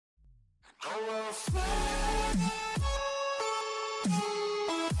I'm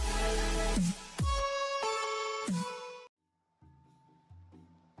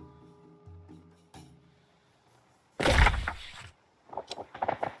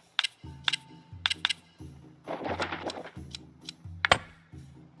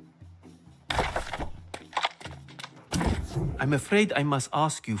afraid I must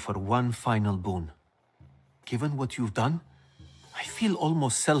ask you for one final boon. Given what you've done, I feel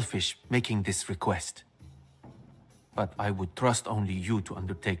almost selfish making this request. But I would trust only you to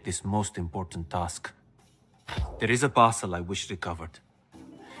undertake this most important task. There is a parcel I wish recovered.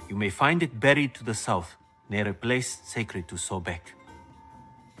 You may find it buried to the south, near a place sacred to Sobek.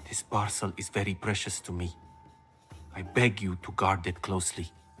 This parcel is very precious to me. I beg you to guard it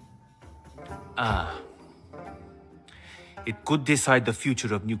closely. It could decide the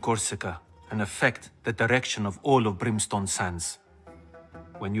future of New Corsica and affect the direction of all of Brimstone Sands.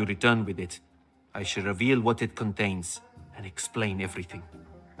 When you return with it, I shall reveal what it contains and explain everything.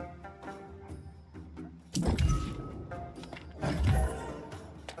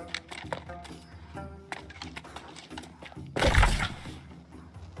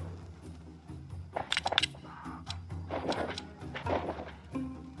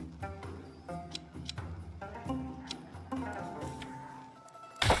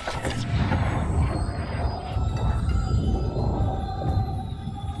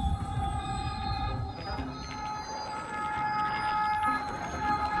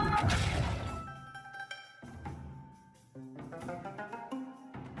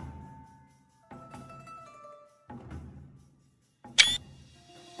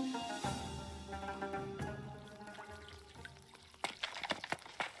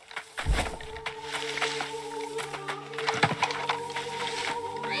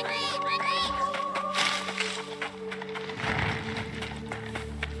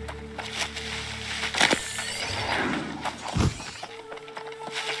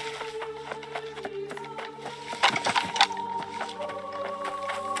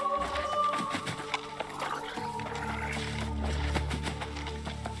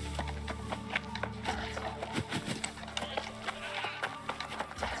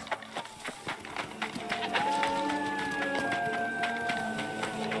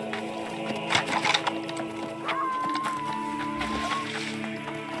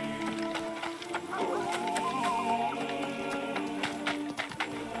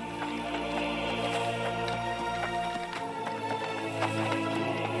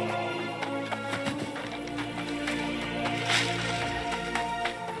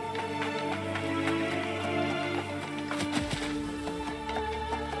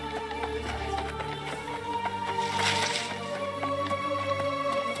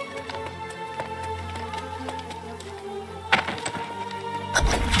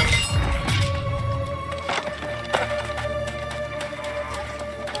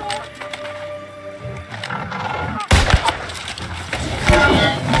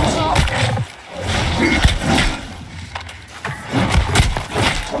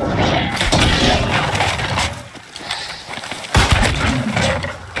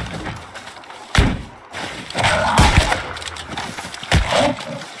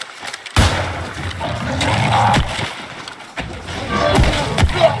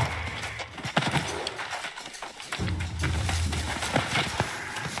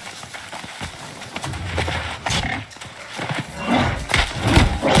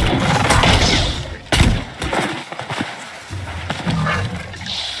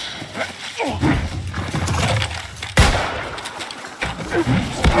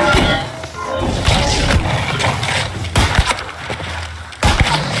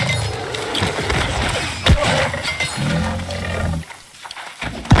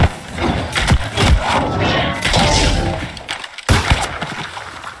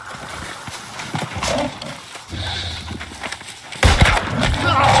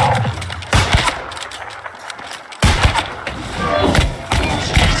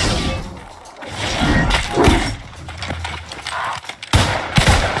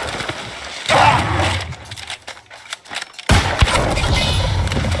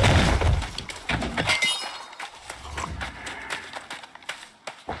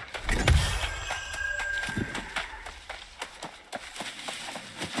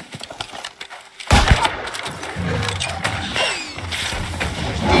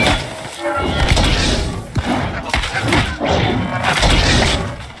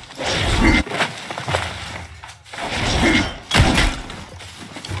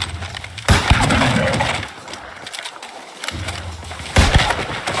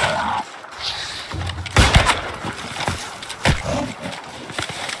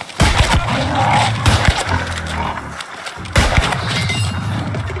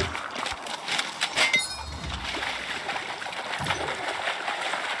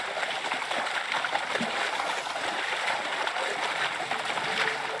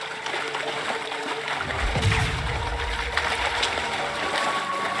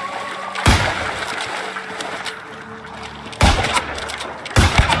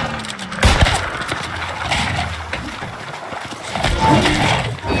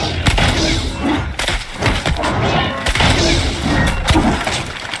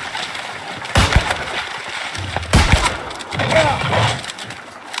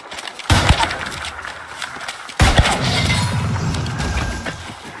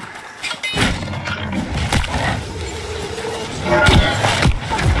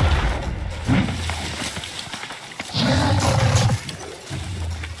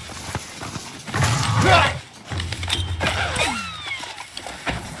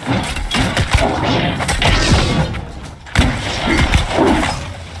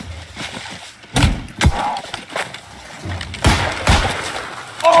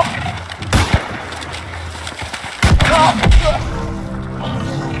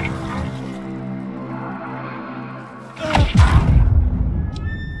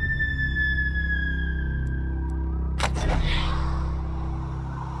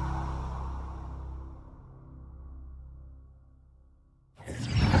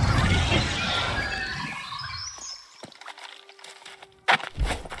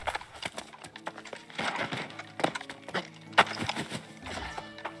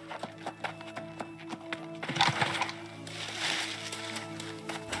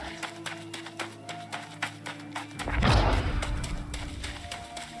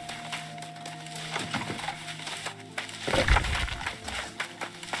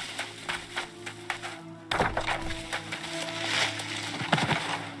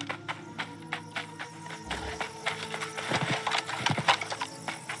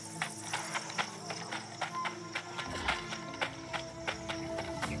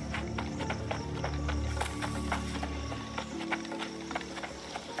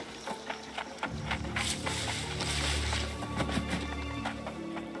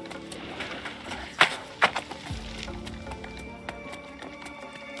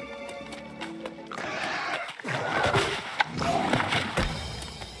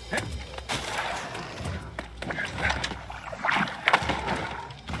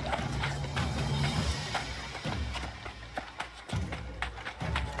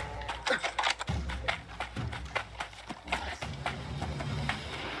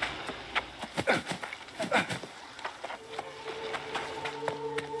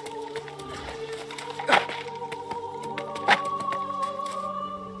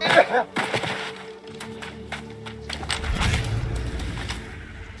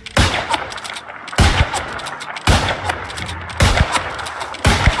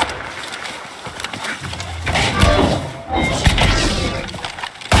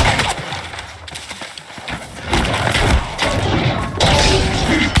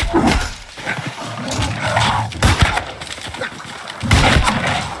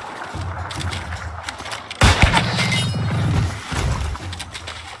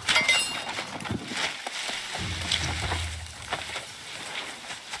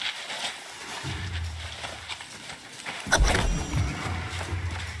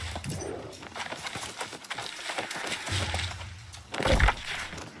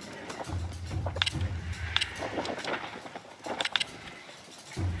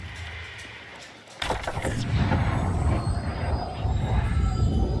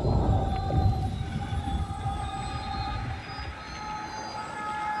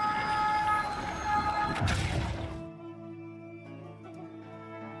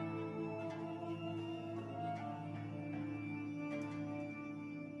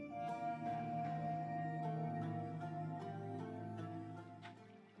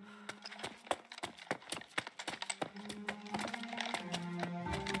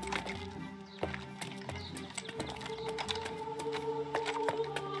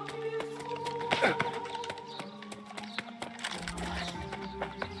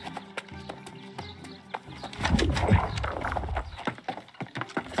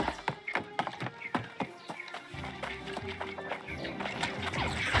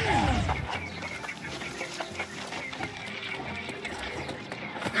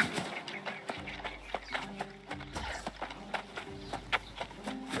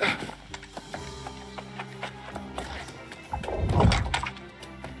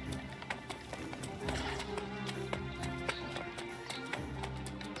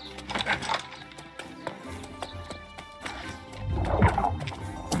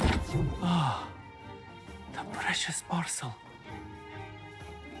 precious parcel.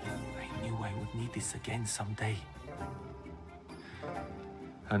 I knew I would need this again someday.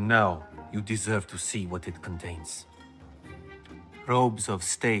 And now, you deserve to see what it contains. Robes of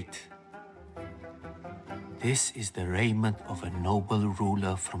state. This is the raiment of a noble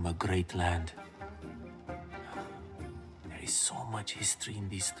ruler from a great land. There is so much history in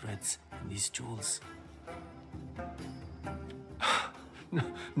these threads and these jewels.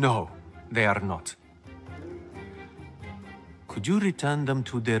 No, they are not. Could you return them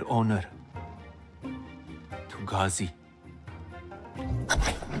to their owner? To Ghazi?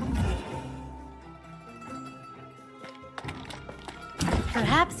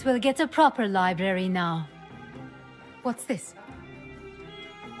 Perhaps we'll get a proper library now. What's this?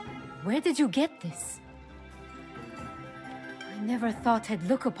 Where did you get this? I never thought I'd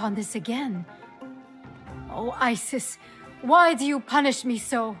look upon this again. Oh, Isis, why do you punish me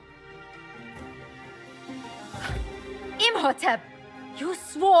so? Imhotep, you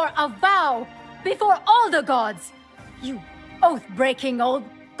swore a vow before all the gods! You oath-breaking old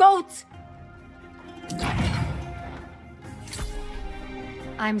goat!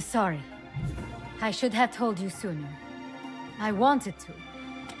 I'm sorry. I should have told you sooner. I wanted to,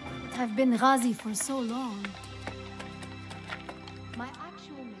 but I've been Ghazi for so long. My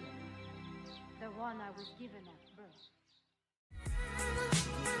actual name, the one I was given at birth.